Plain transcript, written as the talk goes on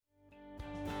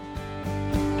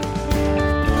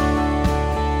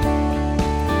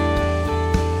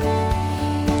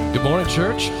Good morning,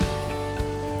 church.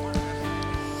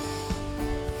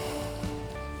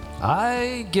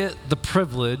 I get the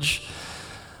privilege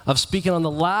of speaking on the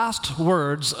last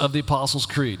words of the Apostles'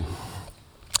 Creed.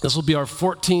 This will be our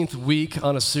 14th week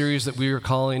on a series that we are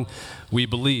calling We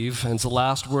Believe, and the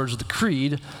last words of the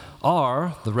Creed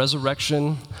are the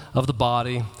resurrection of the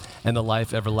body and the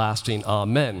life everlasting.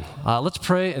 Amen. Let's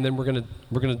pray, and then we're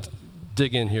gonna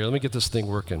dig in here. Let me get this thing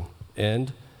working.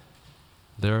 And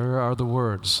there are the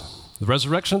words. The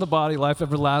resurrection of the body, life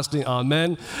everlasting.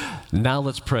 Amen. Now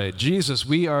let's pray. Jesus,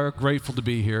 we are grateful to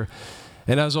be here.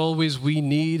 And as always, we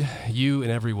need you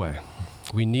in every way.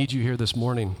 We need you here this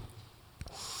morning.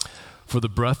 For the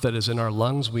breath that is in our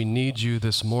lungs, we need you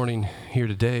this morning here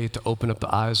today to open up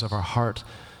the eyes of our heart,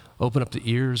 open up the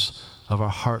ears of our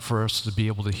heart for us to be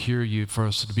able to hear you, for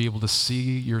us to be able to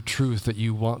see your truth that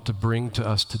you want to bring to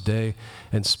us today.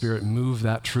 And Spirit, move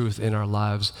that truth in our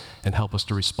lives and help us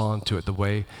to respond to it the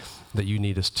way that you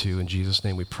need us to. In Jesus'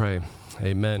 name we pray.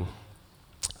 Amen.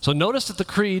 So notice that the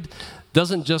creed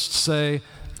doesn't just say,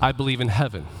 I believe in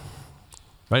heaven.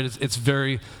 Right? It's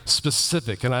very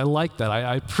specific, and I like that.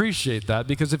 I appreciate that,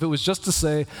 because if it was just to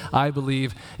say, I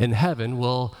believe in heaven,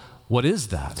 well, what is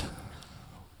that?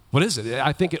 What is it?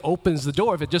 I think it opens the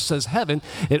door. If it just says heaven,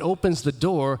 it opens the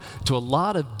door to a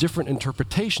lot of different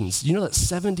interpretations. You know that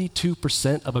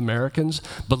 72% of Americans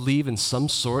believe in some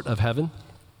sort of heaven?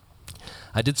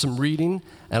 I did some reading,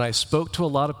 and I spoke to a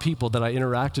lot of people that I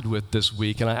interacted with this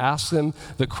week, and I asked them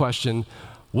the question,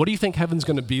 what do you think heaven's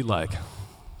going to be like?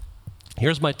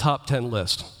 Here's my top 10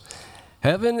 list.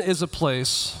 Heaven is a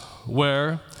place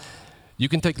where you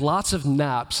can take lots of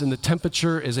naps and the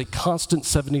temperature is a constant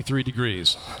 73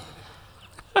 degrees.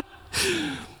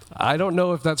 I don't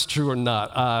know if that's true or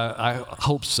not. I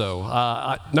hope so.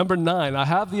 Number 9, I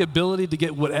have the ability to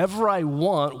get whatever I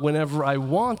want whenever I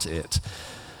want it.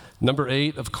 Number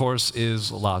 8, of course,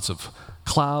 is lots of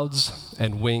clouds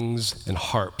and wings and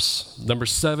harps. Number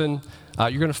 7,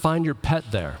 you're going to find your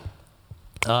pet there.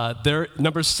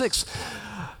 Number 6,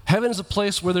 heaven is a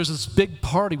place where there's this big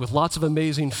party with lots of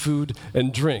amazing food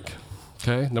and drink.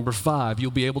 Okay. Number 5, you'll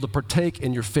be able to partake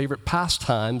in your favorite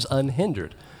pastimes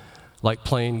unhindered, like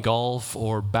playing golf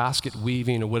or basket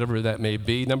weaving or whatever that may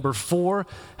be. Number 4,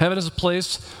 heaven is a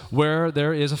place where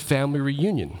there is a family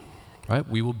reunion. Right?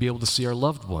 We will be able to see our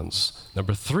loved ones.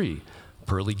 Number 3,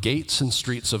 pearly gates and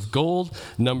streets of gold.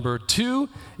 Number 2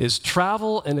 is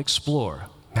travel and explore.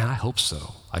 Man, I hope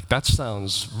so. Like, that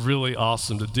sounds really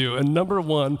awesome to do. And number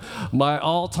 1, my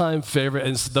all-time favorite,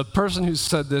 and the person who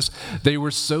said this, they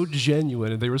were so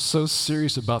genuine and they were so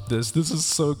serious about this. This is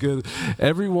so good.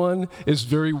 Everyone is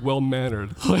very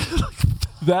well-mannered.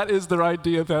 That is their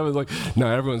idea of heaven. Like, no,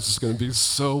 everyone's just going to be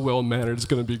so well-mannered. It's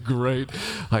going to be great.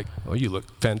 Like, oh, you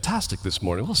look fantastic this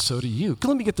morning. Well, so do you.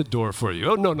 Let me get the door for you.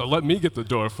 Oh, no, let me get the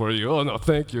door for you. Oh, no,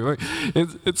 thank you. Like,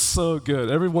 it's so good.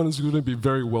 Everyone is going to be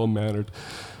very well-mannered.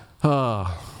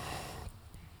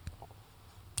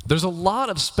 There's a lot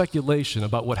of speculation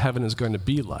about what heaven is going to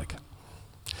be like.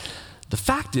 The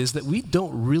fact is that we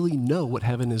don't really know what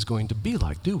heaven is going to be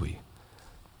like, do we?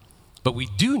 But we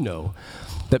do know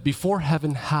that before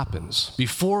heaven happens,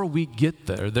 before we get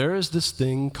there, there is this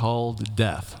thing called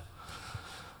death.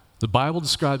 The Bible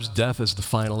describes death as the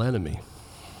final enemy.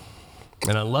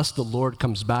 And unless the Lord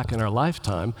comes back in our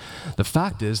lifetime, the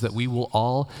fact is that we will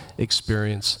all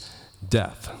experience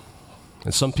death.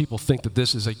 And some people think that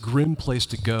this is a grim place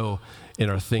to go in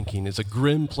our thinking. It's a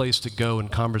grim place to go in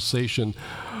conversation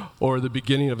or the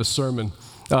beginning of a sermon.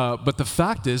 But the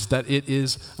fact is that it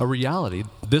is a reality.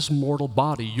 This mortal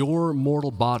body, your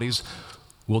mortal bodies,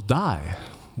 will die.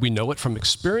 We know it from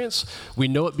experience. We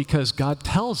know it because God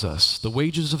tells us the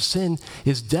wages of sin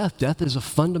is death. Death is a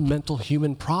fundamental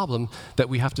human problem that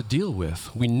we have to deal with.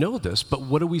 We know this, but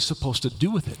what are we supposed to do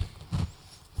with it?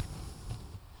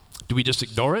 Do we just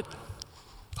ignore it?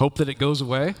 Hope that it goes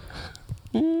away?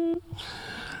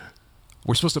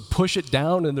 We're supposed to push it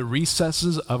down in the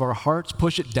recesses of our hearts,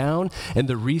 push it down in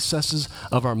the recesses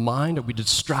of our mind, or we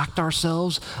distract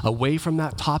ourselves away from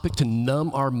that topic to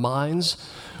numb our minds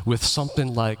with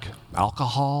something like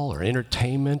alcohol or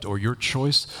entertainment or your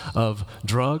choice of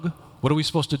drug. What are we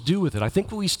supposed to do with it? I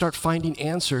think when we start finding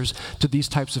answers to these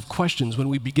types of questions, when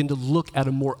we begin to look at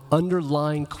a more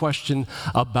underlying question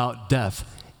about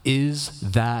death, is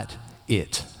that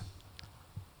it?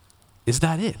 Is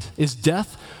that it? Is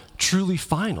death truly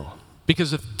final?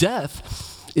 Because if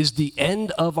death is the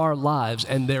end of our lives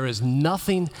and there is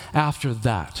nothing after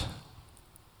that,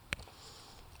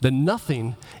 then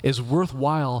nothing is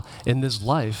worthwhile in this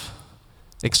life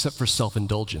except for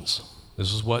self-indulgence.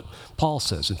 This is what Paul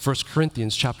says in 1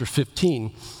 Corinthians chapter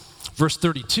 15, Verse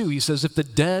 32, he says, if the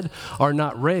dead are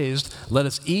not raised, let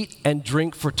us eat and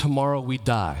drink, for tomorrow we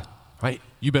die. Right?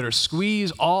 You better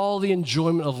squeeze all the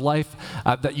enjoyment of life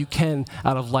that you can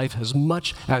out of life as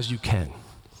much as you can.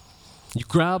 You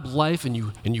grab life and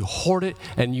you hoard it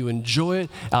and you enjoy it,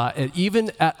 and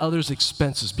even at others'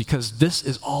 expenses, because this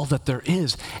is all that there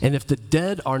is. And if the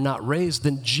dead are not raised,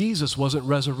 then Jesus wasn't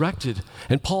resurrected.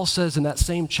 And Paul says in that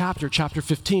same chapter, chapter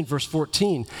 15, verse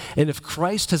 14, and if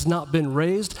Christ has not been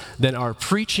raised, then our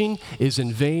preaching is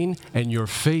in vain and your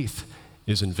faith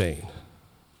is in vain.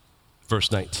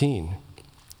 Verse 19,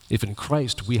 if in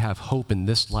Christ we have hope in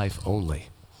this life only,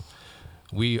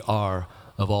 we are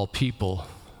of all people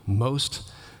most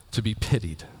to be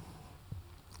pitied.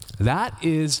 That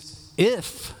is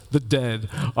if the dead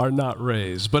are not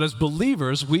raised. But as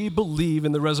believers, we believe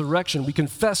in the resurrection. We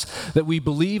confess that we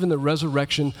believe in the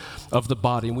resurrection of the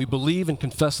body. And we believe and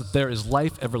confess that there is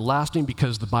life everlasting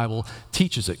because the Bible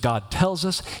teaches it. God tells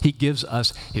us, He gives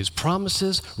us His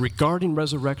promises regarding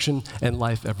resurrection and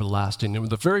life everlasting. And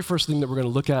the very first thing that we're going to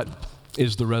look at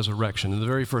is the resurrection. And the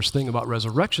very first thing about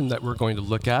resurrection that we're going to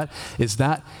look at is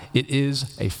that it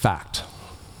is a fact.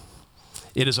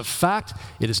 It is a fact.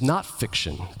 It is not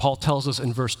fiction. Paul tells us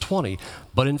in verse 20,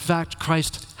 but in fact,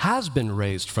 Christ has been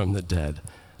raised from the dead,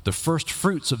 the first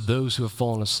fruits of those who have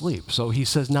fallen asleep. So he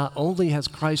says not only has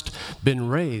Christ been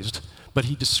raised, but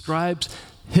he describes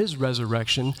his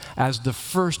resurrection as the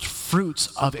first fruits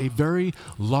of a very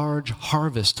large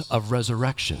harvest of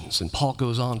resurrections. And Paul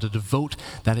goes on to devote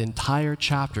that entire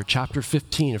chapter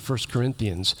 15 of 1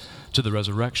 Corinthians, to the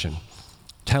resurrection,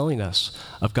 telling us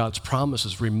of God's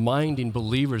promises, reminding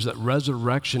believers that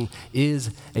resurrection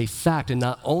is a fact. And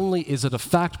not only is it a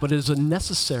fact, but it is a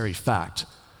necessary fact.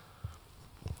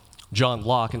 John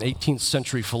Locke, an 18th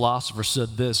century philosopher,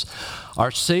 said this: our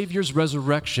Savior's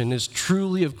resurrection is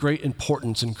truly of great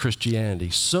importance in Christianity,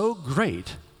 so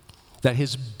great that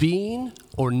his being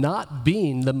or not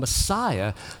being the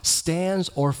Messiah stands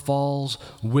or falls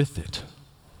with it.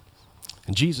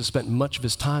 And Jesus spent much of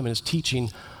his time in his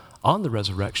teaching on the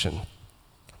resurrection.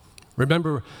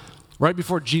 Remember, right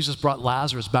before Jesus brought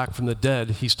Lazarus back from the dead,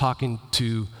 he's talking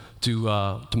to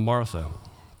Martha.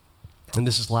 And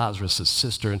this is Lazarus'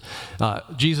 sister. And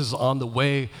Jesus is on the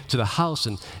way to the house,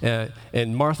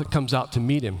 and Martha comes out to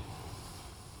meet him.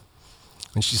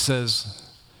 And she says,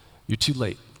 you're too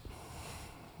late.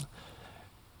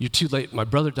 You're too late. My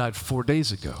brother died 4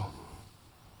 days ago.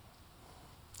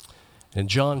 In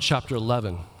John chapter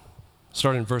 11,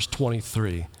 starting in verse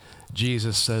 23,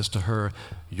 Jesus says to her,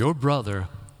 your brother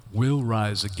will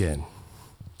rise again.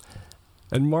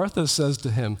 And Martha says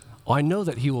to him, I know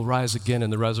that he will rise again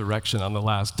in the resurrection on the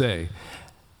last day.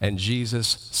 And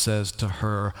Jesus says to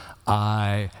her,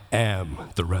 I am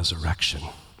the resurrection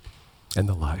and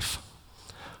the life.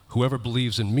 Whoever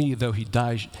believes in me, though he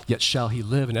die, yet shall he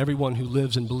live. And everyone who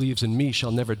lives and believes in me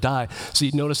shall never die. So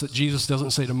you notice that Jesus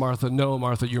doesn't say to Martha, no,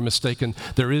 Martha, you're mistaken.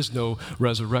 There is no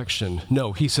resurrection.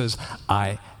 No, he says,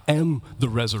 I am the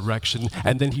resurrection.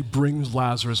 And then he brings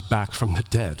Lazarus back from the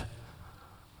dead.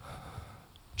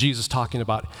 Jesus talking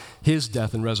about his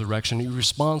death and resurrection. He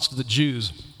responds to the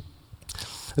Jews.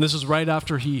 And this is right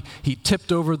after he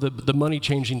tipped over the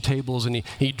money-changing tables, and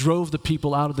he drove the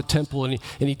people out of the temple, and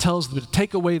he tells them to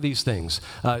take away these things.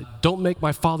 Don't make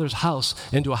my Father's house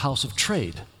into a house of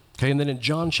trade. Okay, and then in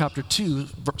John chapter 2,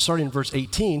 starting in verse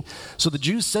 18, so the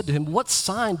Jews said to him, what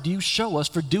sign do you show us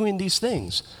for doing these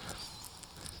things?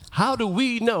 How do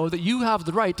we know that you have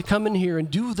the right to come in here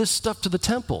and do this stuff to the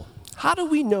temple? How do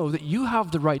we know that you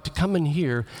have the right to come in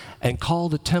here and call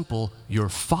the temple your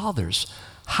Father's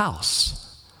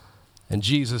house? And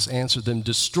Jesus answered them,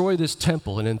 destroy this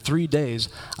temple, and in 3 days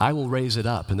I will raise it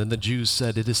up. And then the Jews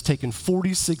said, it has taken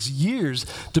 46 years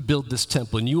to build this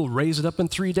temple, and you will raise it up in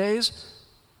 3 days?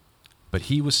 But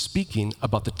he was speaking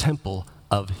about the temple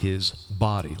of his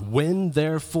body. When,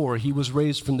 therefore, he was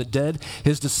raised from the dead,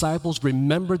 his disciples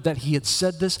remembered that he had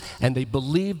said this, and they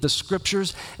believed the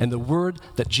scriptures and the word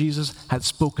that Jesus had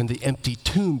spoken. The empty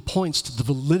tomb points to the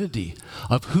validity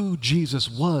of who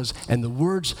Jesus was and the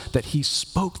words that he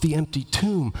spoke. The empty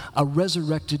tomb, a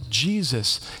resurrected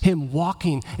Jesus, him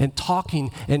walking and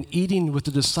talking and eating with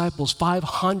the disciples,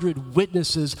 500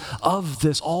 witnesses of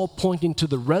this, all pointing to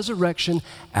the resurrection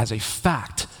as a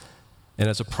fact and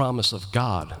as a promise of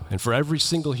God. And for every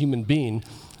single human being,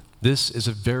 this is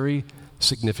a very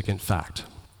significant fact.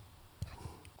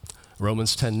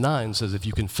 Romans 10:9 says, if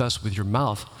you confess with your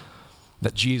mouth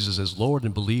that Jesus is Lord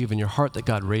and believe in your heart that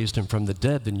God raised him from the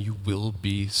dead, then you will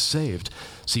be saved.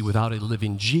 See, without a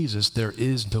living Jesus, there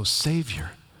is no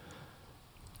Savior.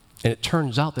 And it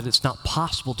turns out that it's not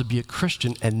possible to be a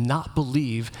Christian and not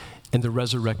believe and the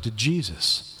resurrected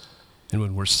Jesus. And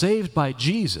when we're saved by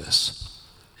Jesus,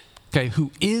 okay,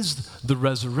 who is the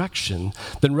resurrection,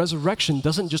 then resurrection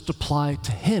doesn't just apply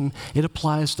to him, it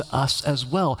applies to us as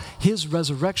well. His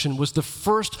resurrection was the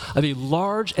first of a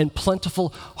large and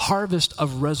plentiful harvest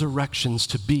of resurrections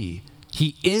to be.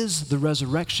 He is the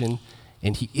resurrection,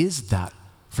 and he is that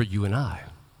for you and I.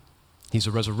 He's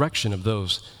a resurrection of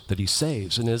those that he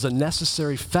saves, and it is a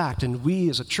necessary fact, and we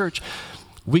as a church,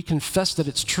 we confess that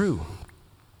it's true.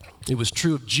 It was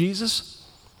true of Jesus,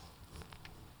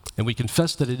 and we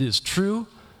confess that it is true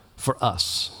for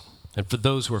us and for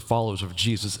those who are followers of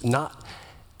Jesus. Not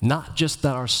just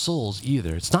that our souls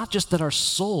either. It's not just that our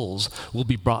souls will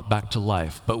be brought back to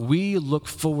life, but we look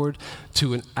forward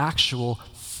to an actual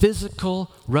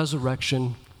physical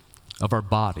resurrection of our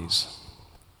bodies.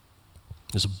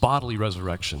 There's a bodily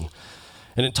resurrection.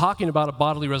 And in talking about a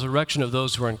bodily resurrection of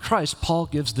those who are in Christ, Paul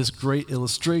gives this great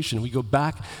illustration. We go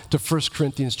back to 1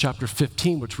 Corinthians chapter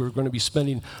 15, which we're going to be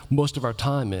spending most of our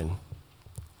time in.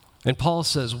 And Paul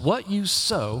says, what you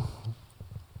sow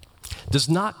does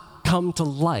not come to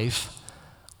life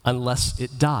unless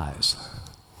it dies.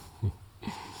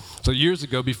 So years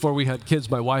ago, before we had kids,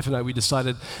 my wife and I, we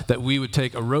decided that we would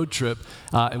take a road trip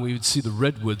and we would see the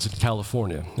redwoods in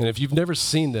California. And if you've never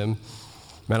seen them,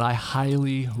 man, I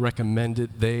highly recommend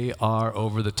it. They are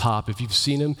over the top. If you've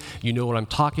seen them, you know what I'm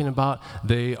talking about.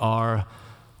 They are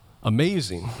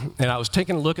amazing. And I was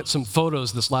taking a look at some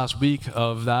photos this last week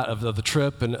of the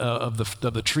trip and of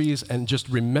the trees, and just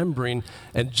remembering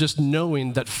and just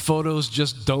knowing that photos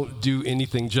just don't do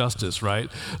anything justice,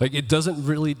 right? Like it doesn't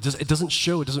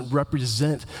show, it doesn't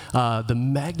represent the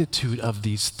magnitude of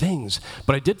these things.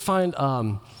 But I did find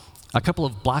a couple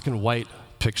of black and white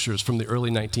pictures from the early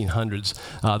 1900s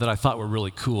that I thought were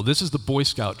really cool. This is the Boy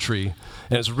Scout tree,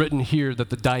 and it's written here that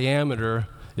the diameter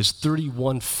is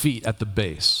 31 feet at the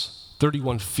base.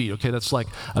 31 feet, okay? That's like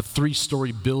a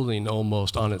 3-story building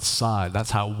almost on its side.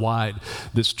 That's how wide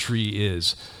this tree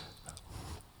is.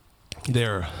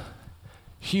 They're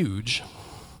huge,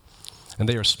 and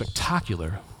they are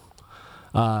spectacular.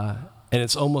 And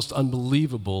it's almost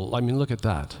unbelievable. I mean, look at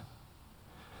that.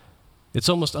 It's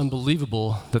almost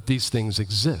unbelievable that these things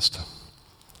exist.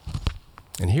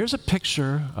 And here's a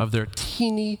picture of their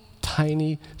teeny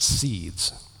tiny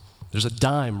seeds. There's a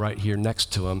dime right here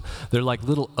next to them. They're like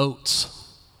little oats.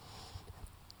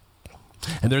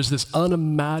 And there's this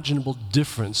unimaginable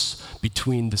difference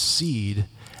between the seed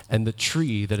and the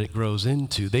tree that it grows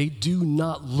into. They do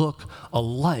not look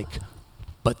alike,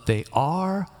 but they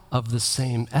are of the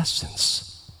same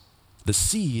essence. The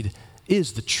seed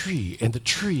is the tree, and the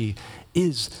tree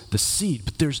is the seed.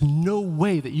 But there's no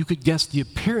way that you could guess the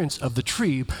appearance of the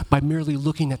tree by merely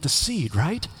looking at the seed,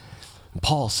 right? And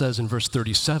Paul says in verse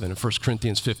 37 of 1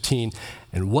 Corinthians 15,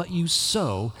 and what you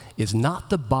sow is not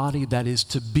the body that is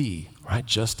to be, right?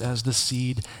 Just as the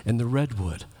seed and the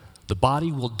redwood. The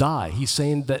body will die. He's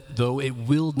saying that though it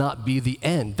will not be the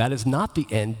end. That is not the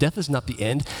end. Death is not the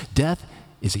end. Death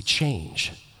is a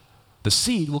change. The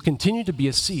seed will continue to be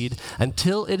a seed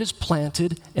until it is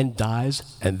planted and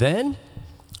dies, and then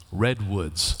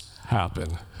redwoods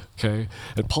happen, okay?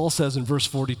 And Paul says in verse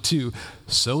 42,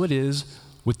 so it is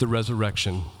with the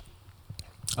resurrection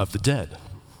of the dead.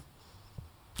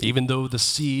 Even though the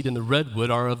seed and the redwood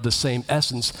are of the same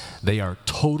essence, they are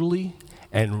totally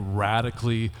and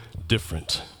radically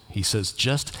different. He says,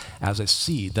 just as a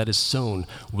seed that is sown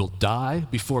will die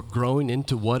before growing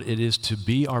into what it is to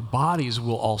be, our bodies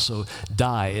will also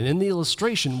die. And in the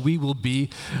illustration, we will be,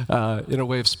 in a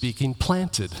way of speaking,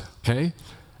 planted, okay?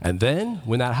 And then,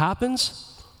 when that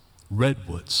happens,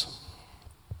 redwoods.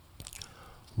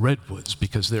 Redwoods,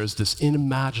 because there's this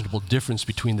unimaginable difference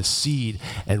between the seed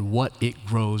and what it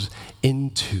grows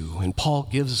into. And Paul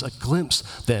gives us a glimpse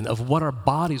then of what our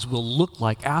bodies will look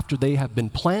like after they have been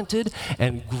planted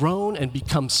and grown and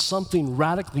become something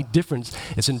radically different.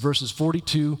 It's in verses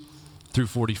 42 through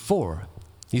 44.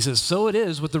 He says, so it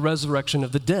is with the resurrection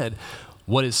of the dead.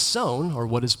 What is sown, or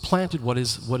what is planted, what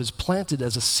is planted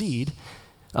as a seed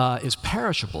is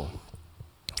perishable.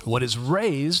 What is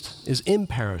raised is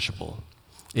imperishable.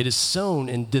 It is sown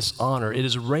in dishonor. It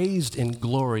is raised in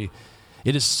glory.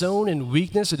 It is sown in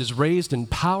weakness. It is raised in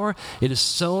power. It is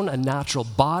sown a natural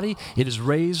body. It is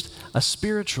raised a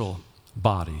spiritual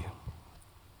body.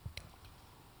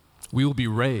 We will be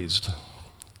raised.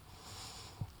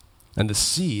 And the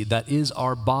seed that is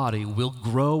our body will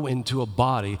grow into a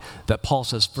body that Paul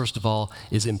says, first of all,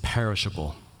 is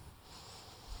imperishable.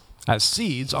 As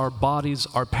seeds, our bodies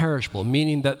are perishable,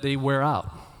 meaning that they wear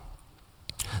out.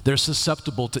 They're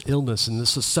susceptible to illness and they're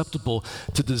susceptible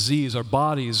to disease. Our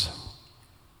bodies,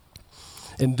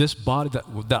 in this body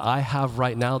that I have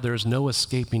right now, there's no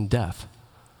escaping death.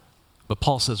 But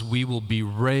Paul says we will be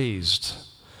raised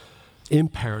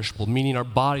imperishable, meaning our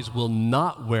bodies will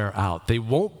not wear out. They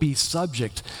won't be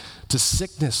subject to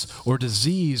sickness or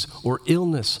disease or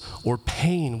illness or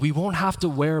pain. We won't have to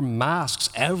wear masks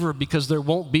ever because there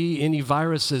won't be any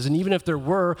viruses. And even if there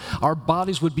were, our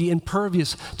bodies would be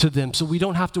impervious to them. So we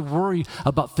don't have to worry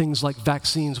about things like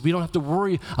vaccines. We don't have to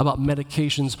worry about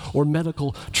medications or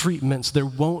medical treatments. There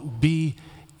won't be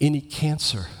any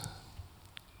cancer.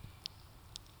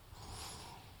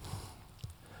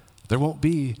 There won't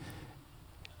be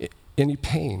any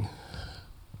pain.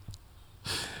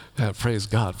 Praise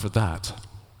God for that.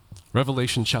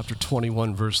 Revelation chapter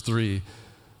 21, verse 3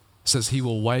 says, He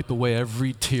will wipe away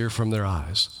every tear from their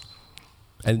eyes,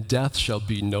 and death shall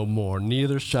be no more.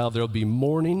 Neither shall there be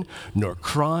mourning, nor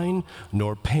crying,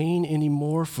 nor pain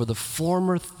anymore, for the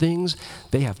former things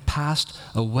they have passed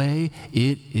away.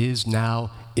 It is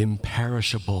now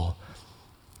imperishable.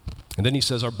 And then he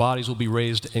says our bodies will be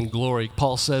raised in glory.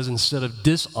 Paul says instead of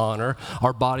dishonor,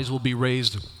 our bodies will be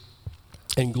raised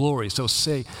in glory. So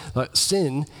what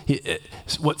sin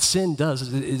does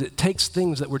is it takes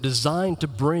things that were designed to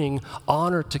bring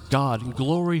honor to God and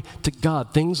glory to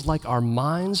God, things like our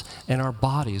minds and our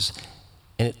bodies,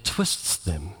 and it twists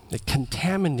them. It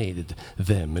contaminated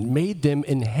them and made them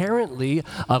inherently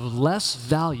of less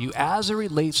value as it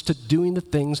relates to doing the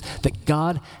things that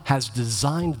God has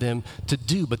designed them to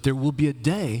do. But there will be a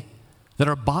day that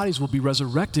our bodies will be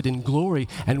resurrected in glory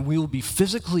and we will be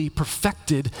physically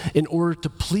perfected in order to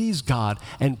please God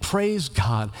and praise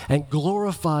God and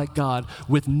glorify God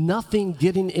with nothing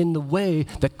getting in the way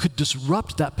that could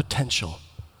disrupt that potential.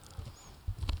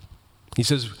 He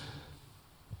says,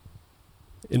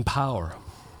 in power,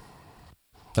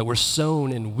 that we're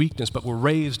sown in weakness, but we're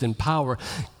raised in power.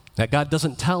 That God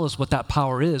doesn't tell us what that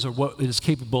power is or what it is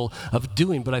capable of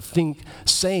doing, but I think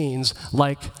sayings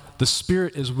like, the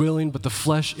spirit is willing, but the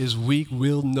flesh is weak,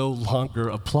 will no longer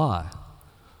apply.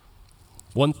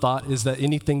 One thought is that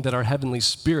anything that our heavenly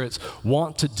spirits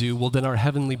want to do, well, then our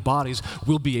heavenly bodies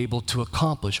will be able to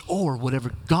accomplish. Or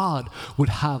whatever God would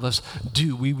have us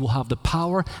do, we will have the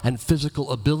power and physical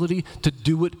ability to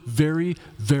do it very,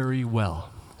 very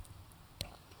well.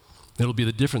 It'll be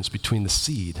the difference between the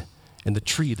seed and the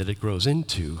tree that it grows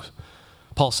into.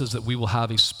 Paul says that we will have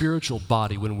a spiritual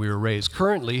body when we are raised.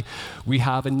 Currently, we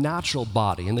have a natural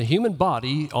body. And the human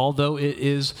body, although it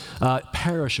is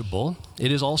perishable, it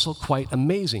is also quite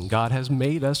amazing. God has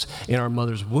made us in our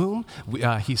mother's womb.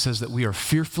 He says that we are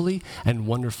fearfully and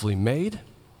wonderfully made.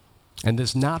 And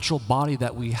this natural body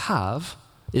that we have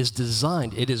is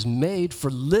designed. It is made for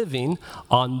living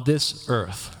on this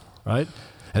earth, right?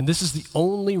 And this is the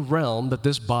only realm that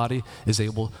this body is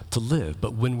able to live.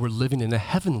 But when we're living in a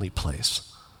heavenly place,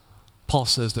 Paul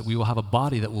says that we will have a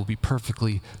body that will be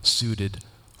perfectly suited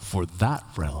for that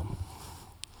realm.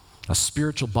 A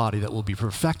spiritual body that will be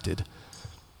perfected.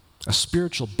 A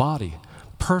spiritual body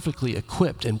perfectly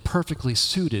equipped and perfectly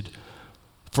suited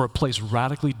for a place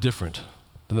radically different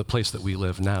than the place that we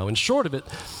live now. And short of it,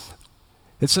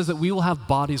 it says that we will have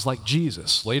bodies like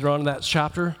Jesus. Later on in that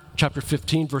chapter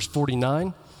 15, verse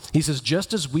 49, he says,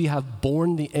 just as we have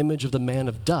borne the image of the man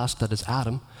of dust, that is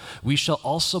Adam, we shall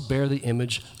also bear the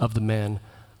image of the man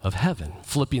of heaven.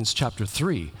 Philippians chapter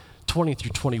 3, 20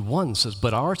 through 21 says,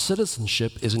 but our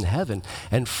citizenship is in heaven,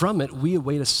 and from it we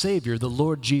await a Savior, the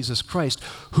Lord Jesus Christ,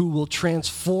 who will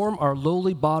transform our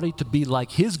lowly body to be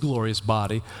like his glorious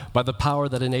body by the power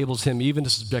that enables him even to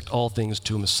subject all things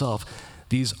to himself.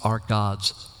 These are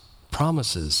God's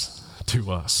promises to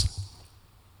us.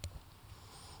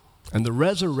 And the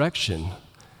resurrection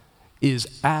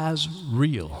is as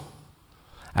real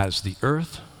as the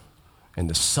earth and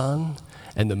the sun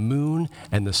and the moon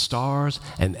and the stars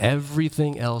and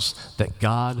everything else that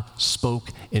God spoke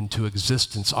into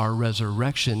existence. Our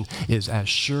resurrection is as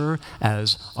sure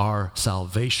as our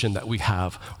salvation that we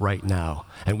have right now.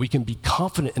 And we can be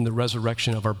confident in the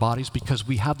resurrection of our bodies because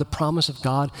we have the promise of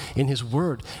God in his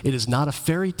word. It is not a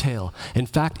fairy tale. In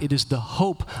fact, it is the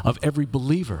hope of every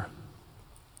believer.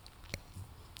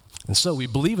 And so we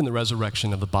believe in the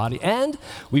resurrection of the body, and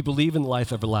we believe in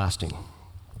life everlasting.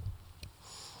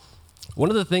 One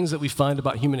of the things that we find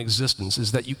about human existence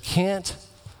is that you can't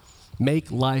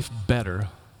make life better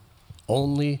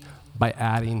only by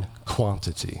adding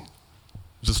quantity.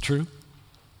 Is this true?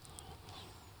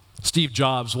 Steve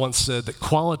Jobs once said that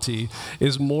quality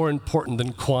is more important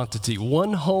than quantity.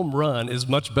 One home run is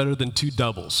much better than two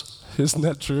doubles. Isn't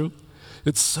that true?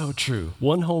 It's so true.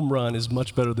 One home run is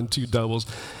much better than two doubles.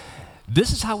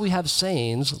 This is how we have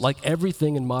sayings like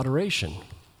everything in moderation,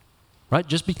 right?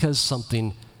 Just because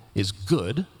something is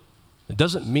good. It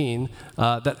doesn't mean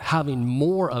that having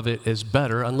more of it is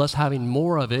better unless having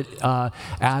more of it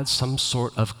adds some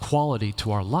sort of quality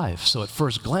to our life. So at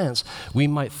first glance, we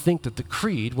might think that the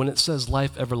creed, when it says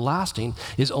life everlasting,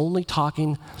 is only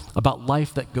talking about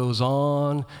life that goes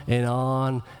on and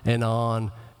on and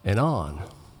on and on.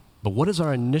 But what is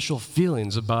our initial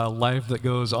feelings about a life that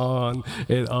goes on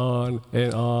and on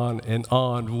and on and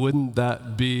on? Wouldn't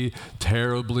that be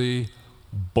terribly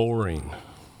boring?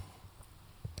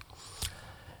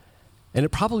 And it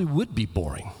probably would be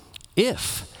boring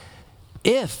if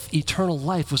eternal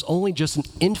life was only just an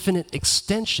infinite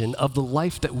extension of the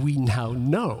life that we now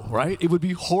know, right? It would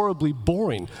be horribly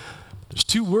boring. There's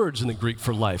two words in the Greek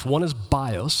for life. One is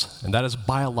bios, and that is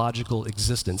biological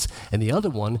existence. And the other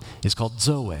one is called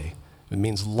zoe. It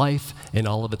means life in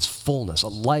all of its fullness, a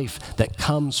life that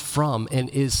comes from and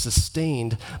is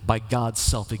sustained by God's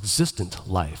self-existent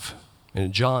life.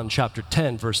 In John chapter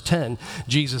 10, verse 10,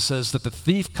 Jesus says that the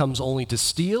thief comes only to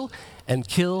steal and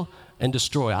kill and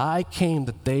destroy. I came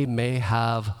that they may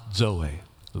have zoe,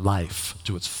 life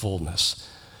to its fullness,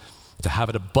 to have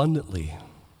it abundantly.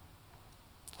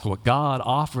 What God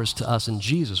offers to us in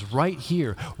Jesus right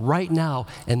here, right now,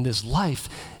 in this life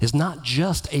is not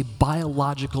just a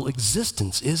biological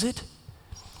existence, is it?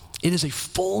 It is a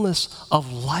fullness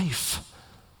of life.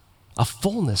 A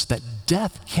fullness that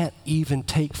death can't even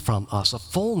take from us, a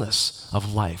fullness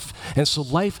of life. And so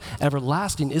life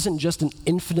everlasting isn't just an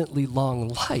infinitely long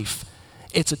life.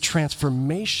 It's a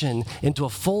transformation into a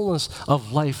fullness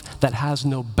of life that has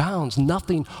no bounds,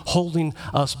 nothing holding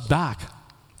us back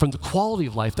from the quality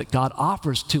of life that God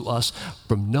offers to us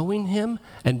from knowing Him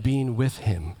and being with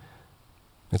Him.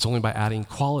 It's only by adding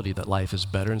quality that life is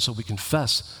better, and so we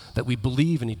confess that we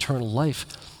believe in eternal life.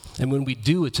 And when we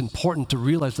do, it's important to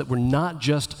realize that we're not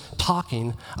just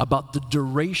talking about the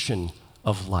duration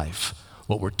of life.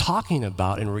 What we're talking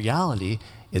about in reality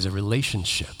is a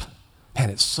relationship. And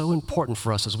it's so important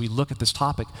for us as we look at this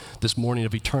topic this morning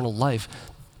of eternal life.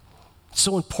 It's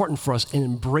so important for us in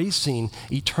embracing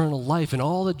eternal life and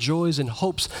all the joys and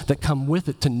hopes that come with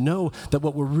it to know that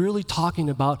what we're really talking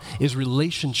about is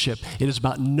relationship. It is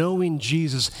about knowing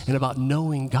Jesus and about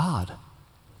knowing God.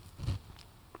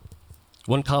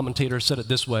 One commentator said it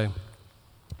this way: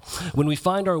 when we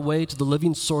find our way to the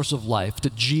living source of life,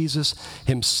 to Jesus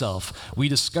Himself, we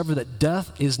discover that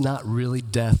death is not really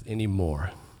death anymore.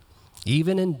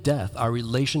 Even in death, our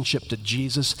relationship to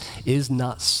Jesus is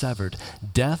not severed.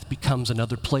 Death becomes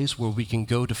another place where we can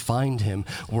go to find Him.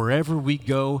 Wherever we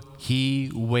go,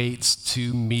 He waits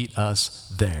to meet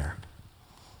us there.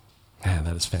 Man,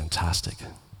 that is fantastic.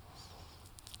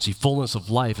 See, fullness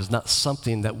of life is not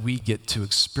something that we get to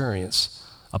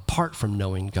experience apart from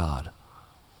knowing God.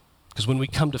 Because when we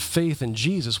come to faith in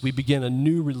Jesus, we begin a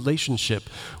new relationship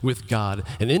with God.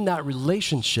 And in that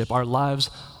relationship, our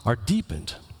lives are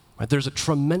deepened. Right? There's a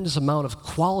tremendous amount of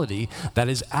quality that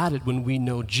is added when we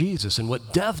know Jesus. And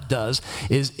what death does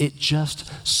is it just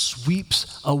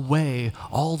sweeps away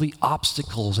all the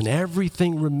obstacles and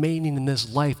everything remaining in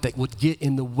this life that would get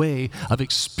in the way of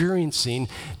experiencing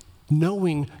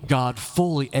knowing God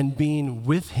fully and being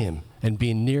with Him and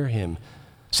being near Him.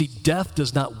 See, death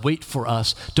does not wait for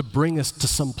us to bring us to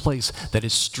some place that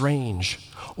is strange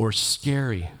or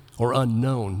scary or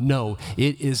unknown. No,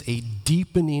 it is a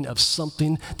deepening of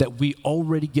something that we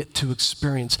already get to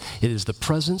experience. It is the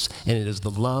presence and it is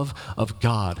the love of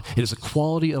God. It is a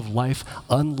quality of life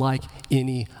unlike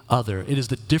any other. It is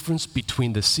the difference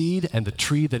between the seed and the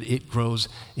tree that it grows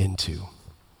into.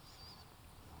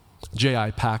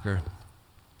 J.I. Packer,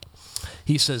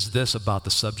 he says this about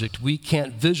the subject: we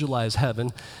can't visualize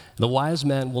heaven. The wise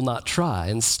man will not try.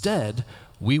 Instead,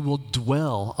 we will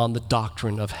dwell on the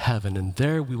doctrine of heaven, and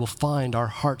there we will find our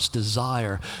heart's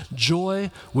desire, joy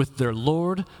with their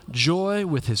Lord, joy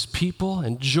with His people,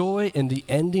 and joy in the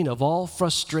ending of all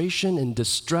frustration and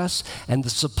distress and the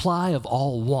supply of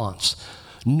all wants.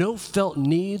 No felt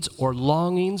needs or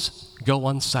longings go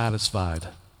unsatisfied.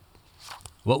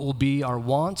 What will be our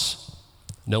wants?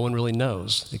 No one really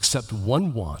knows, except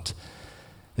one want,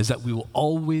 is that we will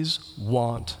always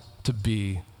want to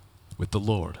be with the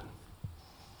Lord.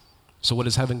 So what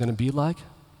is heaven going to be like?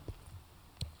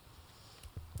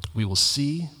 We will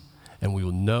see, and we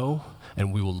will know,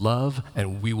 and we will love,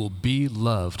 and we will be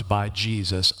loved by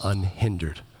Jesus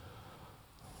unhindered.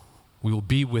 We will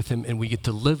be with Him, and we get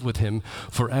to live with Him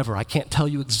forever. I can't tell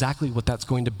you exactly what that's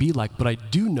going to be like, but I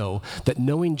do know that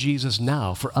knowing Jesus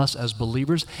now, for us as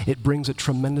believers, it brings a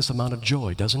tremendous amount of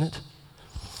joy, doesn't it?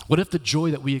 What if the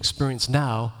joy that we experience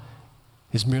now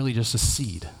is merely just a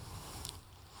seed?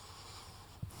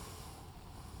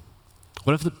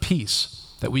 What if the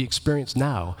peace that we experience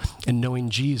now in knowing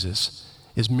Jesus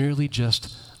is merely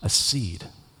just a seed?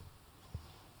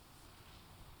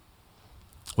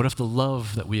 What if the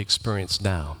love that we experience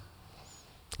now,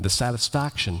 the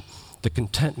satisfaction, the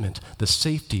contentment, the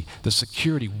safety, the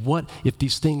security, what if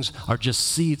these things are just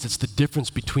seeds? It's the difference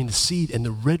between the seed and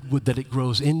the redwood that it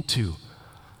grows into.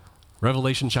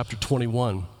 Revelation chapter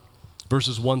 21,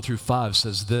 verses 1 through 5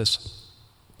 says this: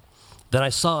 Then I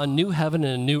saw a new heaven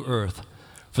and a new earth,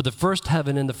 for the first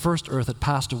heaven and the first earth had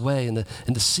passed away, and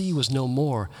the sea was no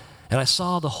more. And I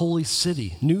saw the holy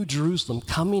city, New Jerusalem,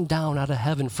 coming down out of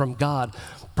heaven from God,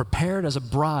 prepared as a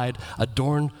bride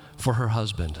adorned for her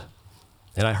husband.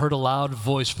 And I heard a loud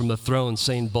voice from the throne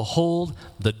saying, Behold,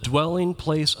 the dwelling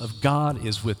place of God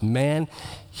is with man.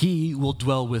 He will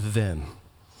dwell with them,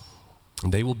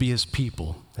 and they will be his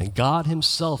people. And God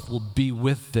himself will be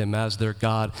with them as their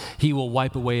God. He will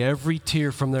wipe away every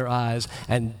tear from their eyes,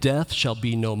 and death shall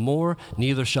be no more.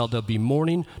 Neither shall there be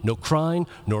mourning, no crying,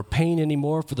 nor pain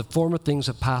anymore, for the former things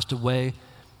have passed away.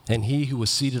 And he who was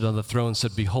seated on the throne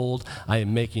said, Behold, I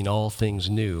am making all things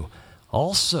new.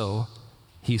 Also,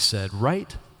 he said,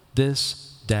 Write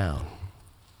this down,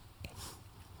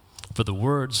 for the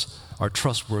words are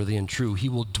trustworthy and true. He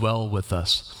will dwell with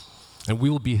us, and we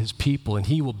will be his people, and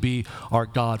he will be our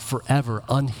God forever,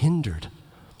 unhindered.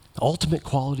 Ultimate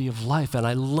quality of life. And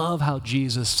I love how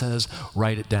Jesus says,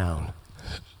 write it down.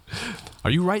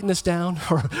 Are you writing this down?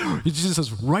 Or Jesus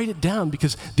says, write it down,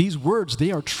 because these words,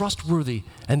 they are trustworthy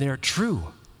and they are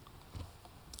true.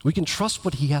 We can trust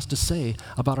what he has to say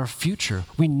about our future.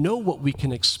 We know what we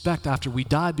can expect after we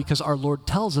die because our Lord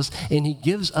tells us, and he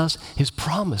gives us his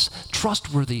promise,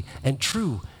 trustworthy and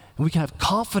true. And we can have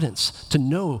confidence to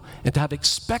know and to have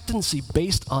expectancy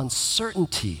based on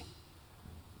certainty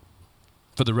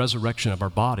for the resurrection of our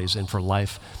bodies and for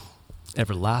life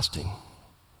everlasting.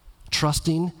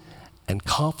 Trusting and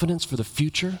confidence for the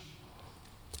future,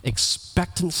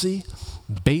 expectancy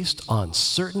based on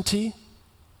certainty.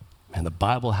 And the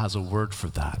Bible has a word for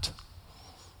that,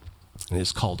 and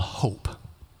it's called hope.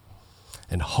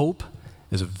 And hope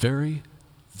is a very,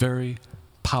 very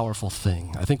powerful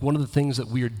thing. I think one of the things that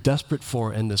we are desperate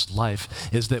for in this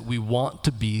life is that we want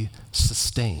to be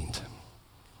sustained.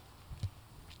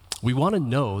 We want to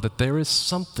know that there is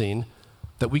something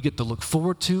that we get to look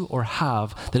forward to or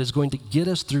have that is going to get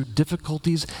us through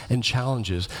difficulties and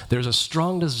challenges. There's a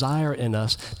strong desire in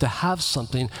us to have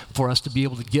something for us to be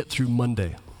able to get through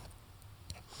Monday,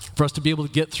 for us to be able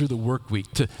to get through the work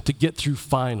week, to get through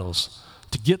finals,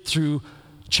 to get through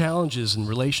challenges and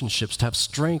relationships, to have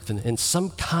strength and some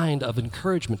kind of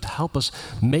encouragement to help us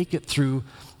make it through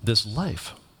this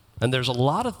life. And there's a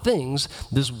lot of things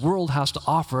this world has to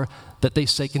offer that they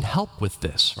say can help with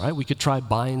this, right? We could try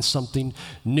buying something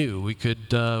new. We could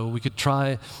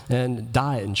try and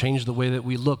diet and change the way that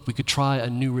we look. We could try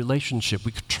a new relationship.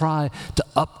 We could try to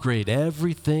upgrade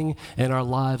everything in our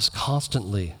lives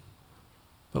constantly.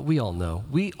 But we all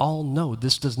know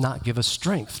this does not give us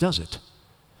strength, does it?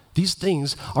 These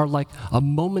things are like a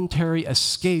momentary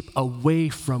escape away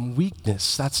from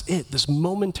weakness. That's it, this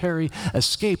momentary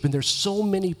escape. And there's so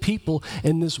many people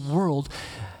in this world,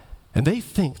 and they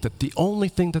think that the only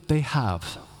thing that they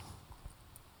have,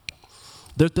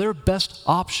 that their best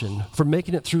option for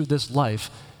making it through this life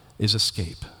is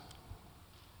escape.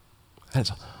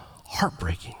 That's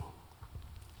heartbreaking.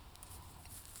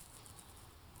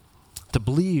 To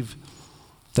believe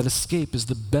that escape is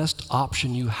the best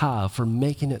option you have for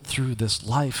making it through this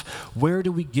life. Where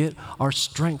do we get our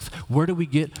strength? Where do we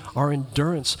get our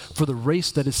endurance for the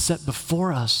race that is set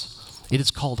before us? It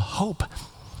is called hope.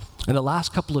 In the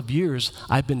last couple of years,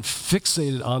 I've been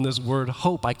fixated on this word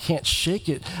hope. I can't shake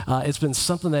it. It's been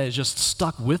something that has just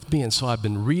stuck with me, and so I've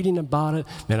been reading about it,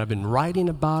 and I've been writing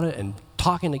about it, and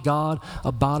talking to God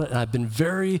about it, and I've been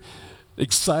very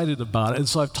excited about it. And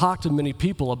so I've talked to many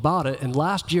people about it. And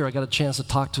last year I got a chance to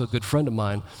talk to a good friend of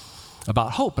mine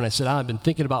about hope. And I said, I've been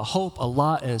thinking about hope a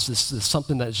lot, and it's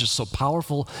something that is just so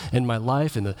powerful in my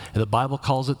life. And the Bible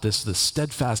calls it this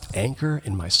steadfast anchor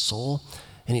in my soul.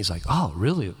 And he's like, oh,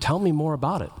 really? Tell me more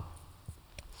about it.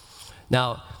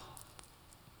 Now,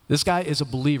 this guy is a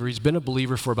believer. He's been a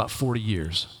believer for about 40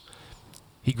 years.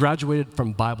 He graduated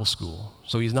from Bible school.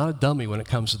 So he's not a dummy when it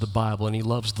comes to the Bible, and he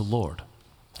loves the Lord.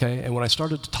 Okay? And when I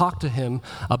started to talk to him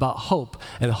about hope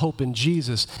and hope in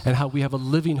Jesus and how we have a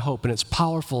living hope and it's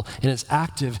powerful and it's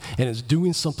active and it's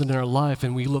doing something in our life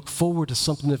and we look forward to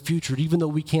something in the future, even though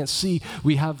we can't see,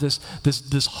 we have this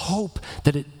hope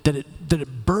that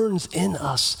it burns in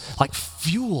us like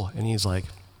fuel. And he's like,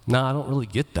 "No, I don't really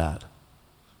get that.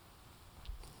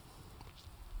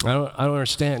 I don't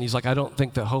understand." He's like, "I don't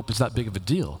think that hope is that big of a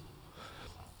deal."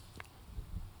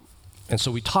 And so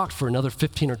we talked for another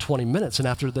 15 or 20 minutes, and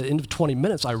after the end of 20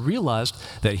 minutes, I realized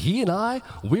that he and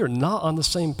we are not on the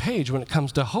same page when it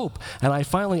comes to hope. And I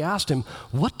finally asked him,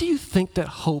 what do you think that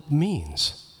hope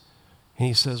means? And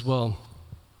he says, well,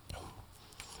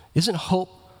 isn't hope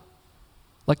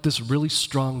like this really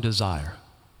strong desire?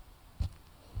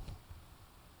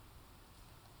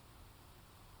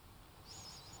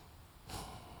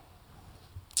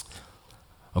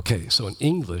 Okay, so in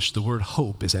English, the word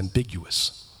hope is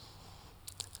ambiguous.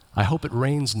 I hope it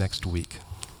rains next week,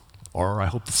 or I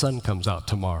hope the sun comes out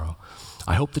tomorrow.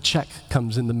 I hope the check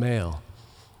comes in the mail.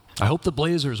 I hope the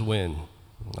Blazers win.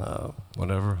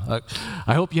 Whatever.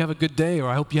 I hope you have a good day, or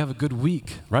I hope you have a good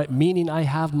week, right? Meaning I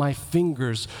have my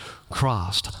fingers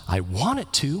crossed. I want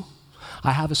it to.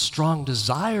 I have a strong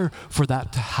desire for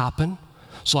that to happen,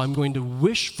 so I'm going to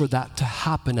wish for that to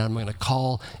happen, and I'm going to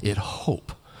call it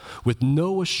hope, with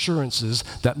no assurances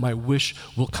that my wish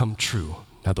will come true.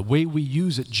 Now, the way we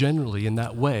use it generally in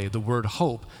that way, the word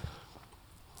hope,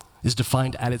 is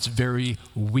defined at its very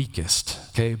weakest,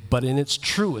 okay? But in its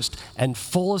truest and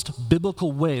fullest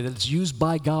biblical way that it's used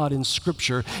by God in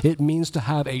Scripture, it means to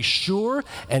have a sure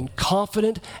and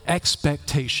confident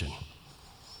expectation.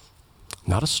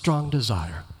 Not a strong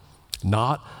desire,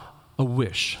 not a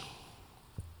wish.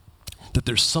 That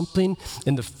there's something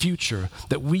in the future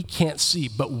that we can't see,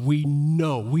 but we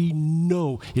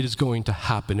know it is going to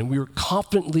happen, and we are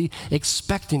confidently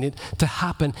expecting it to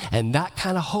happen, and that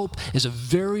kind of hope is a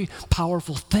very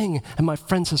powerful thing. And my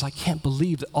friend says, I can't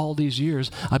believe that all these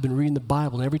years I've been reading the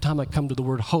Bible, and every time I come to the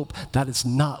word hope, that is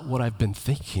not what I've been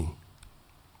thinking.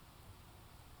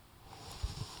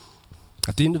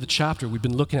 At the end of the chapter, we've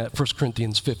been looking at 1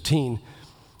 Corinthians 15.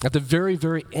 At the very,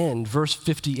 very end, verse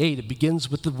 58, it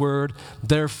begins with the word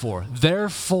therefore.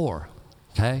 Therefore,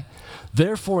 okay?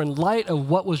 Therefore, in light of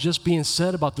what was just being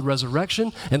said about the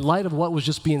resurrection, in light of what was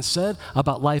just being said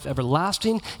about life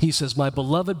everlasting, he says, my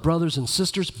beloved brothers and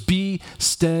sisters, be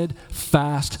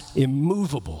steadfast,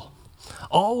 immovable,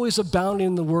 always abounding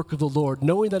in the work of the Lord,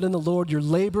 knowing that in the Lord your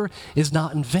labor is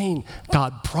not in vain.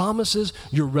 God promises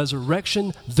your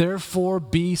resurrection, therefore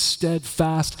be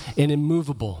steadfast and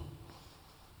immovable.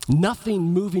 Nothing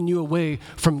moving you away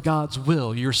from God's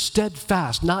will. You're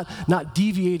steadfast, not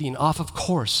deviating off of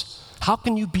course. How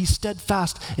can you be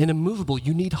steadfast and immovable?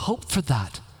 You need hope for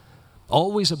that.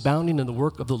 Always abounding in the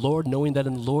work of the Lord, knowing that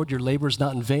in the Lord your labor is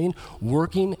not in vain.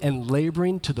 Working and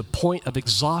laboring to the point of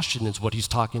exhaustion is what he's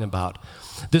talking about.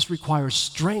 This requires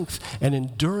strength and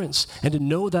endurance, and to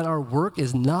know that our work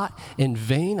is not in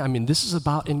vain. I mean, this is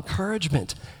about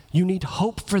encouragement. You need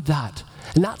hope for that.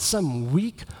 Not some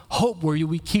weak hope where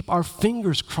we keep our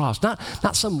fingers crossed. Not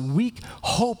some weak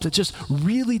hope that's just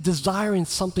really desiring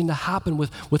something to happen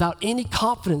without any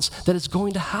confidence that it's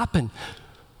going to happen.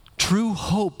 True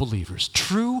hope, believers,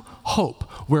 true hope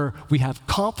where we have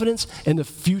confidence in the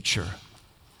future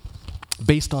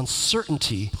based on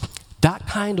certainty, that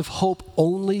kind of hope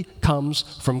only comes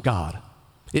from God.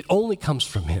 It only comes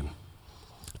from Him.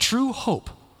 True hope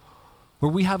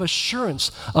where we have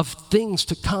assurance of things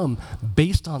to come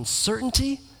based on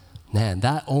certainty, man,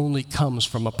 that only comes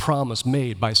from a promise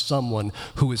made by someone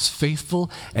who is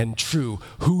faithful and true,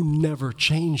 who never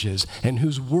changes, and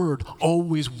whose word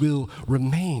always will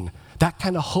remain. That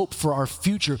kind of hope for our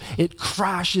future, it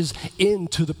crashes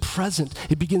into the present.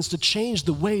 It begins to change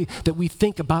the way that we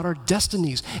think about our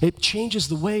destinies. It changes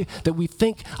the way that we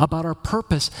think about our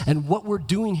purpose and what we're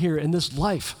doing here in this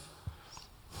life.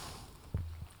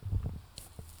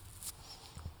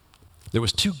 There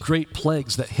was 2 great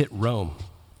plagues that hit Rome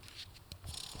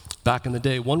back in the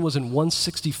day. One was in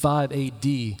 165 AD,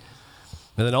 and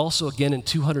then also again in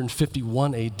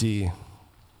 251 AD.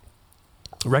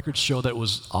 Records show that it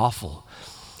was awful.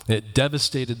 It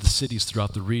devastated the cities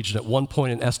throughout the region. At one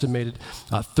point, an estimated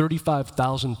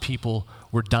 35,000 people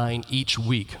were dying each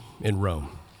week in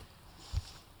Rome.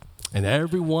 And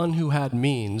everyone who had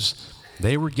means,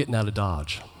 they were getting out of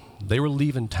Dodge. They were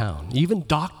leaving town. Even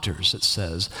doctors, it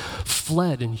says,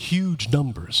 fled in huge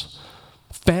numbers.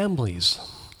 Families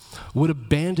would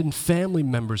abandon family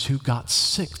members who got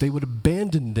sick. They would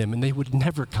abandon them and they would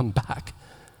never come back.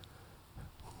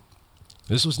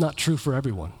 This was not true for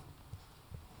everyone.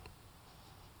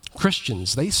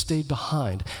 Christians, they stayed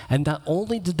behind, and not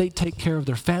only did they take care of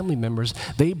their family members,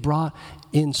 they brought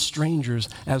in strangers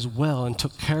as well and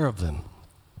took care of them.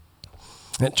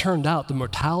 And it turned out the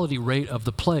mortality rate of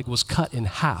the plague was cut in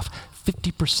half,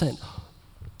 50%,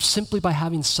 simply by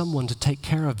having someone to take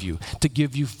care of you, to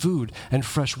give you food and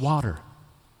fresh water.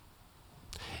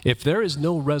 If there is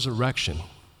no resurrection,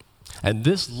 and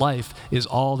this life is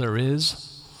all there is,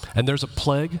 and there's a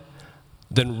plague,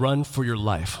 then run for your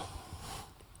life.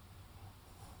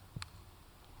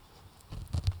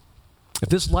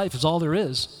 this life is all there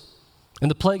is,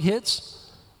 and the plague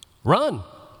hits, run.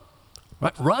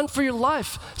 Right? Run for your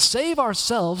life. Save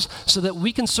ourselves so that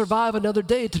we can survive another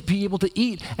day to be able to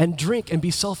eat and drink and be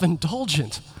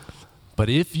self-indulgent. But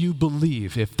if you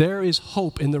believe, if there is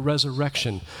hope in the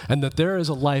resurrection and that there is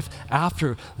a life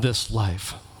after this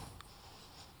life,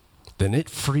 then it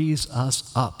frees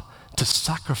us up to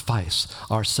sacrifice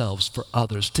ourselves for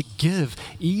others, to give,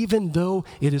 even though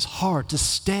it is hard, to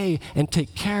stay and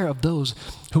take care of those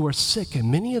who are sick.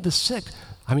 And many of the sick,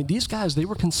 these guys, they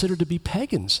were considered to be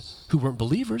pagans who weren't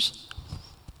believers.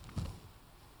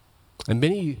 And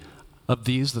many of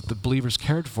these that the believers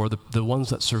cared for, the ones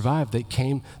that survived,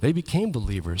 they became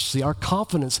believers. See, our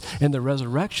confidence in the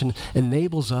resurrection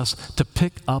enables us to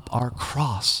pick up our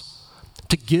cross,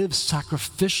 to give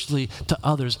sacrificially to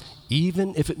others,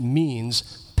 even if it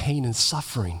means pain and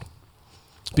suffering.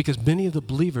 Because many of the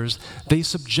believers, they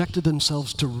subjected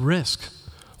themselves to risk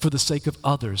for the sake of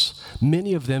others.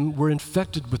 Many of them were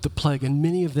infected with the plague, and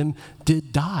many of them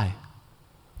did die.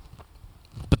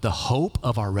 But the hope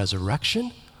of our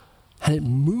resurrection, and it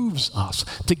moves us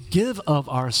to give of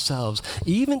ourselves,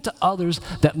 even to others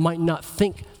that might not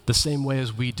think the same way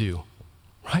as we do,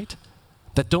 right?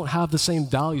 That don't have the same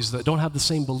values, that don't have the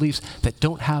same beliefs, that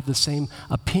don't have the same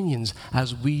opinions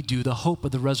as we do. The hope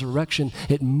of the resurrection,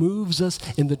 it moves us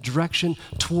in the direction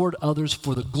toward others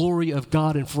for the glory of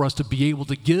God and for us to be able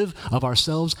to give of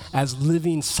ourselves as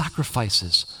living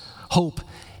sacrifices. Hope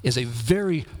is a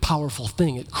very powerful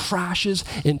thing. It crashes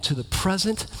into the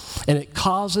present and it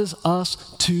causes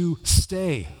us to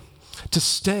stay,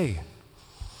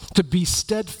 to be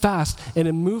steadfast and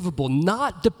immovable,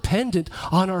 not dependent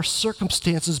on our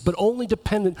circumstances, but only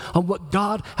dependent on what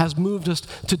God has moved us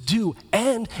to do.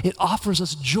 And it offers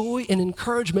us joy and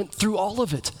encouragement through all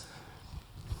of it.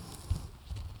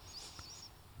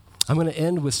 I'm going to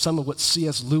end with some of what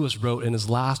C.S. Lewis wrote in his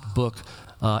last book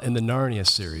in the Narnia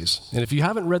series. And if you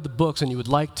haven't read the books and you would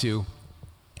like to,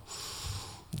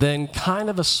 then kind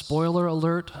of a spoiler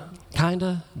alert,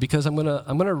 because I'm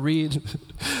gonna read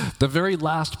the very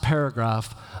last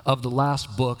paragraph of the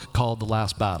last book called The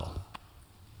Last Battle.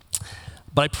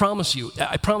 But I promise you,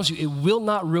 it will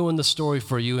not ruin the story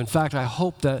for you. In fact, I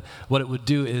hope that what it would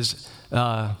do is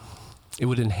it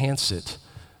would enhance it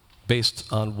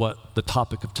based on what the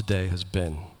topic of today has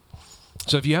been.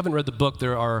 So if you haven't read the book,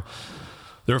 there are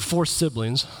 4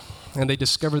 siblings, and they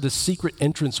discover this secret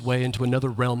entranceway into another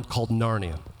realm called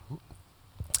Narnia.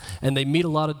 And they meet a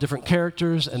lot of different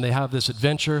characters, and they have this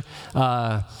adventure.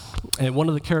 And one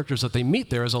of the characters that they meet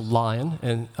there is a lion,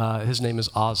 and his name is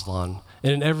Aslan.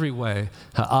 And in every way,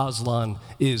 Aslan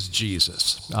is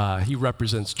Jesus. He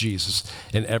represents Jesus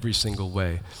in every single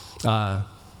way.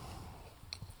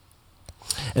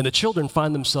 And the children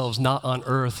find themselves not on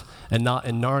earth and not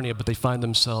in Narnia, but they find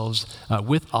themselves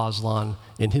with Aslan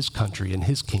in his country, in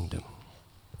his kingdom.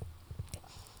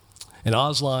 And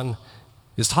Aslan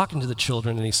is talking to the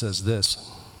children, and he says this: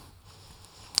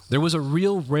 "There was a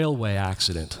real railway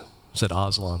accident," said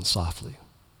Aslan softly.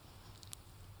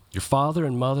 "Your father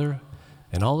and mother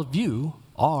and all of you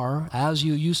are, as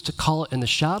you used to call it in the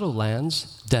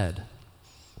Shadowlands, dead.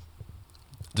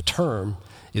 The term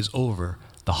is over.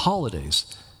 The holidays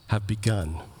have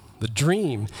begun. The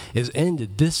dream is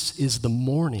ended. This is the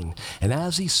morning." And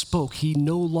as he spoke, he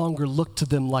no longer looked to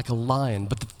them like a lion,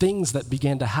 but the things that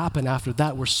began to happen after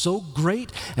that were so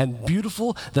great and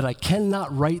beautiful that I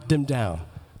cannot write them down.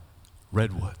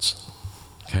 Redwoods,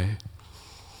 okay?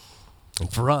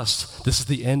 And for us, this is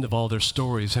the end of all their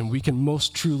stories, and we can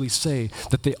most truly say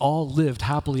that they all lived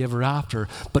happily ever after,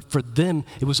 but for them,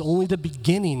 it was only the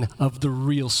beginning of the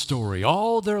real story.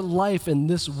 All their life in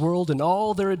this world and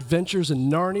all their adventures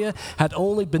in Narnia had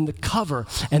only been the cover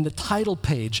and the title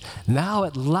page. Now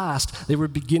at last, they were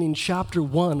beginning chapter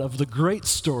 1 of the great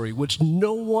story, which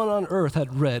no one on earth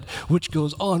had read, which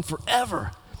goes on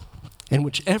forever, in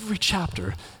which every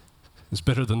chapter is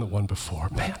better than the one before.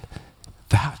 Man,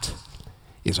 that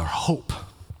is our hope.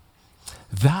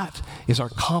 That is our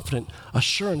confident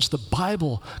assurance. The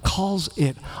Bible calls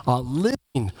it a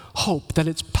living hope, that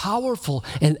it's powerful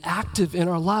and active in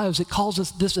our lives. It calls us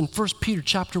this in 1 Peter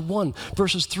chapter 1,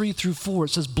 verses 3 through 4. It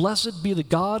says, "Blessed be the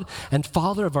God and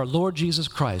Father of our Lord Jesus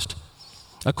Christ.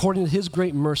 According to his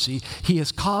great mercy, he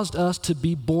has caused us to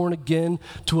be born again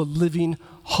to a living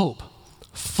hope."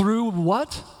 Through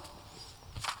what?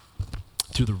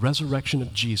 Through the resurrection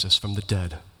of Jesus from the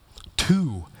dead.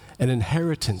 To an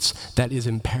inheritance that is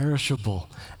imperishable,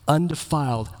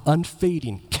 undefiled,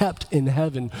 unfading, kept in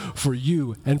heaven for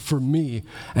you and for me.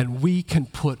 And we can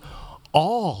put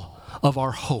all of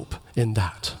our hope in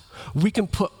that. we can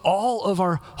put all of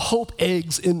our hope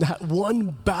eggs in that one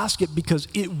basket because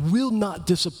it will not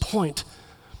disappoint.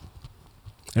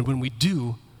 And when we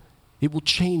do, it will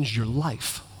change your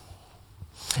life.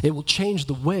 It will change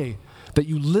the way that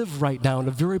you live right now in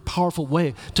a very powerful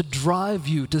way to drive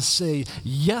you to say,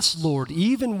 yes, Lord,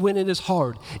 even when it is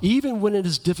hard, even when it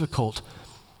is difficult,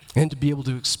 and to be able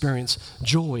to experience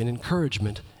joy and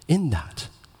encouragement in that.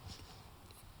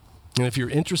 And if you're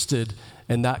interested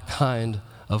in that kind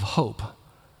of hope,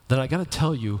 then I got to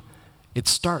tell you, it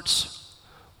starts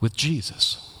with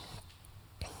Jesus.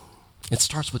 It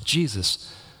starts with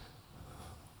Jesus.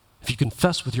 If you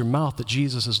confess with your mouth that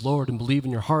Jesus is Lord and believe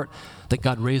in your heart that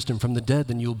God raised him from the dead,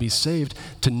 then you'll be saved.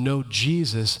 To know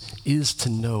Jesus is to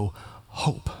know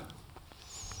hope.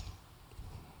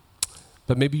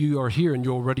 But maybe you are here and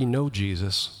you already know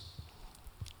Jesus,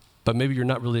 but maybe you're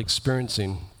not really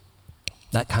experiencing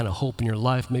that kind of hope in your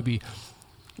life. Maybe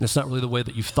it's not really the way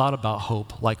that you've thought about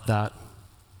hope like that.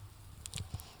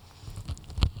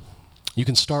 You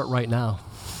can start right now.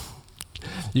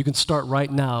 You can start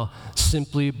right now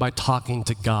simply by talking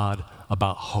to God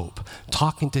about hope,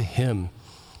 talking to him,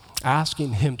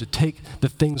 asking him to take the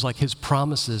things like his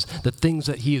promises, the things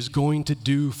that he is going to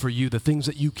do for you, the things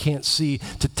that you can't see,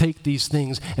 to take these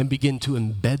things and begin to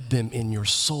embed them in your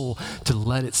soul, to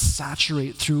let it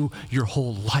saturate through your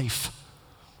whole life.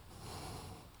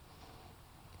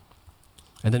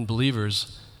 And then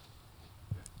believers,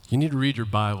 you need to read your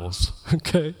Bibles,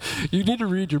 okay? You need to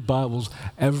read your Bibles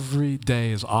every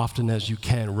day as often as you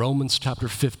can. Romans chapter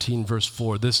 15, verse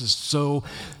 4. This is so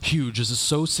huge. This is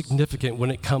so significant when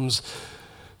it comes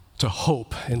to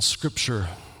hope and Scripture.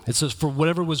 It says, for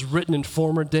whatever was written in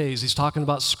former days, he's talking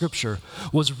about Scripture,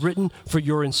 was written for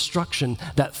your instruction,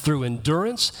 that through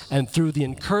endurance and through the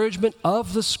encouragement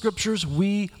of the Scriptures,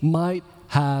 we might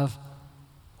have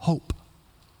hope.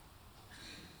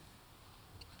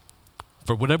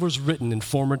 For whatever was written in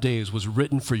former days was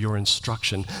written for your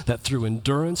instruction, that through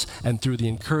endurance and through the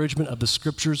encouragement of the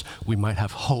Scriptures, we might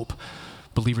have hope.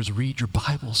 Believers, read your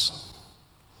Bibles.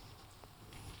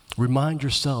 Remind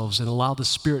yourselves and allow the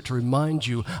Spirit to remind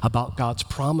you about God's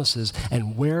promises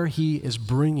and where he is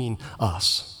bringing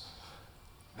us.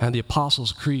 And the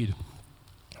Apostles' Creed,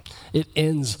 it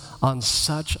ends on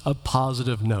such a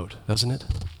positive note, doesn't it?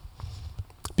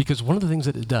 Because one of the things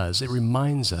that it does, it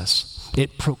reminds us,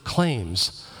 it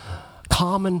proclaims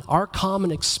our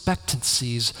common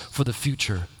expectancies for the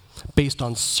future based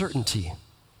on certainty.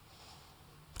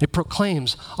 It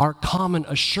proclaims our common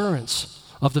assurance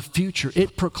of the future.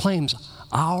 It proclaims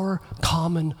our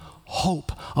common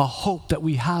hope, a hope that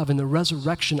we have in the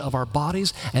resurrection of our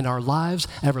bodies and our lives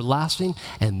everlasting.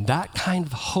 And that kind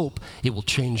of hope, it will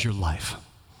change your life.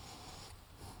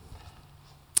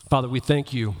 Father, we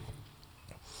thank you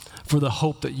for the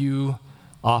hope that you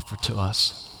offer to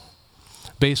us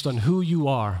based on who you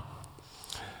are,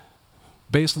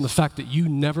 based on the fact that you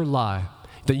never lie,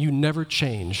 that you never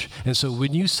change. And so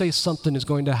when you say something is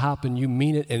going to happen, you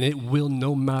mean it, and it will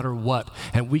no matter what.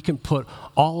 And we can put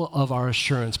all of our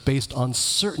assurance based on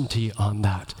certainty on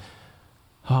that.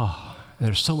 Oh,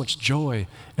 there's so much joy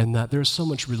in that. There's so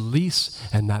much release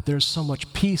in that. There's so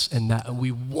much peace in that, and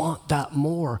we want that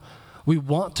more. We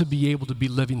want to be able to be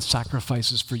living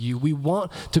sacrifices for you. We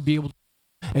want to be able to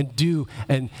and do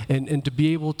and to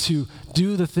be able to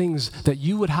do the things that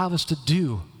you would have us to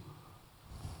do.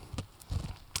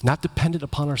 Not dependent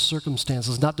upon our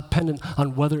circumstances, not dependent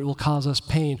on whether it will cause us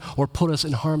pain or put us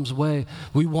in harm's way.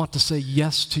 We want to say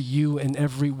yes to you in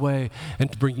every way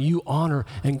and to bring you honor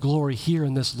and glory here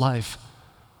in this life.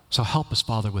 So help us,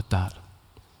 Father, with that.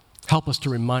 Help us to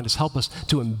remind us. Help us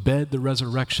to embed the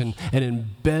resurrection and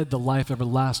embed the life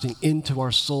everlasting into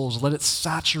our souls. Let it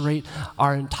saturate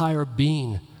our entire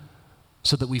being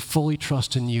so that we fully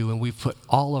trust in you and we put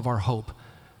all of our hope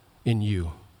in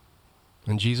you.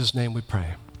 In Jesus' name we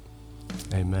pray.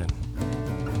 Amen.